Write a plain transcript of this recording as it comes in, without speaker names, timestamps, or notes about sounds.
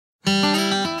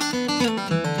I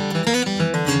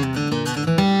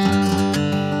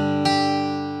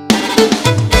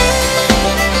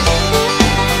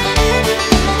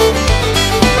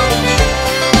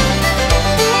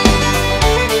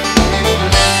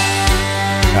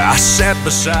sat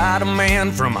beside a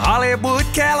man from Hollywood,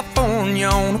 California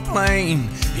on a plane.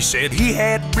 He said he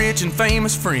had rich and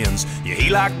famous friends, yeah,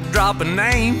 he liked dropping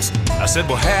names. I said,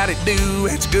 well, how'd it do?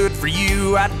 It's good for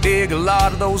you. I dig a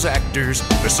lot of those actors,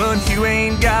 but son, you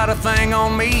ain't got a thing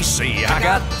on me. See, I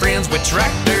got friends with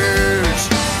tractors.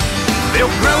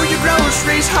 They'll grow your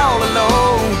groceries, haul a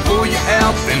load, pull you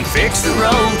out, then fix the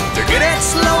road. They're good at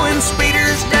slowing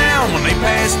speeders down when they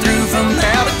pass through from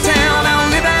out of town. I'll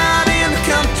live out in the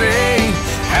country,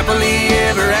 happily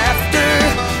ever after.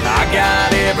 I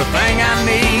got everything I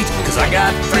need, 'cause I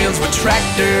got friends with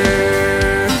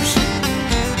tractors.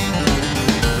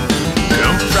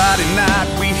 Come Friday night,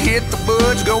 we hit the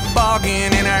woods, go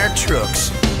bogging in our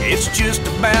trucks. It's just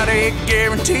about a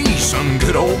guarantee some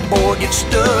good old boy gets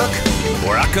stuck.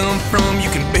 Where I come from, you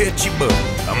can bet you buck,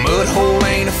 a mud hole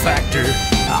ain't a factor.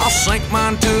 I'll sink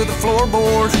mine to the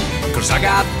floorboard, 'cause I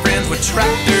got friends with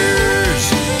tractors.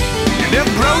 And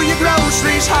they'll grow your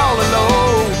groceries, haul a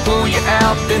load, pull you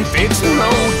out, then fix the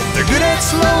road. They're good at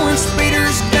slowing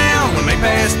speeders down when they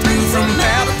pass through from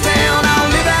out of town. I'll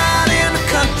live out in the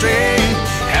country,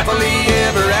 happily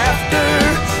ever after.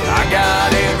 I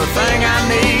got everything I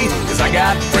need, 'cause I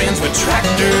got friends with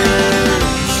tractors.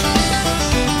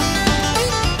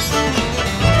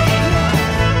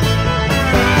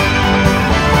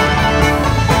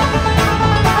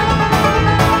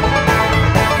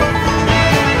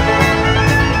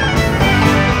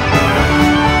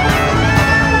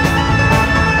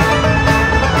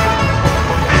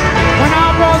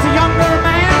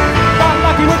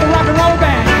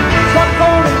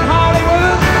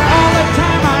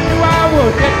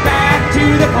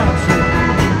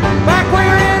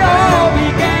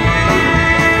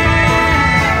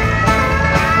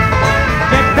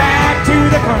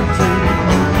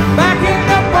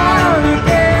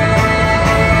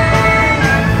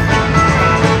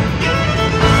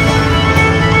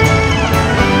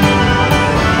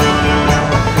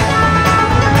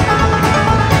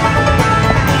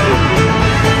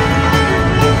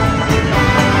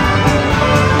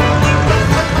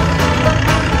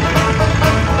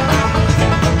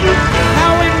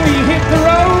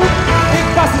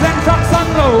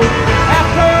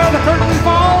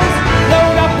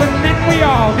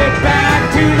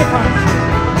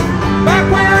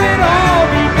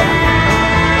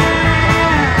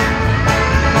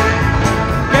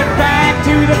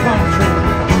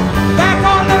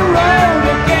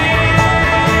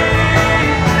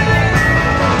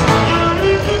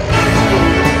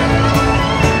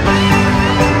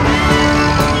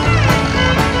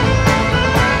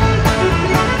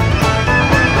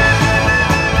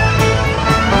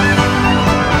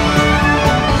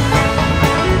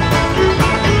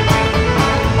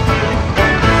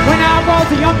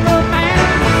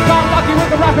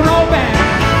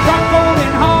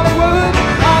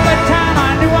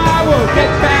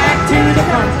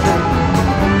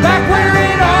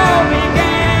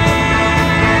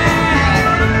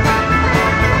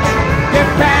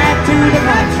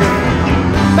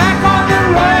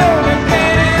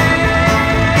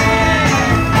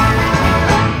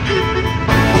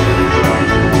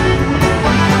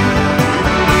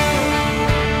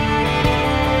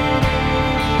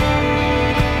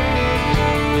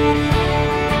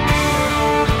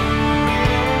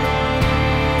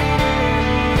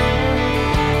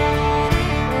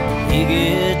 He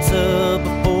gets up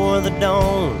before the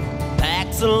dawn,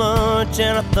 packs a lunch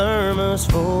and a thermos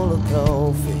full of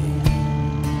coffee.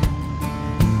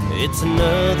 It's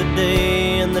another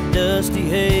day in the dusty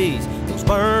haze. Those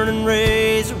burning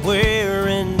rays are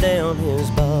wearing down his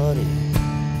body.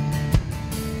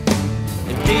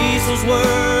 If diesel's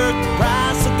worth the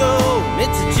price of gold,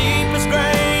 it's the cheapest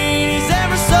grain he's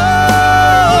ever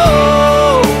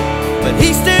sold. But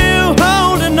he's still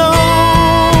holding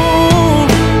on.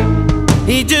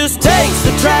 He just takes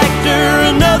the tractor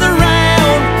another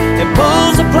round and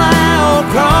pulls the plow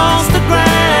across the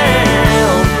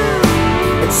ground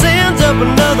and sends up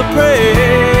another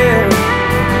prayer.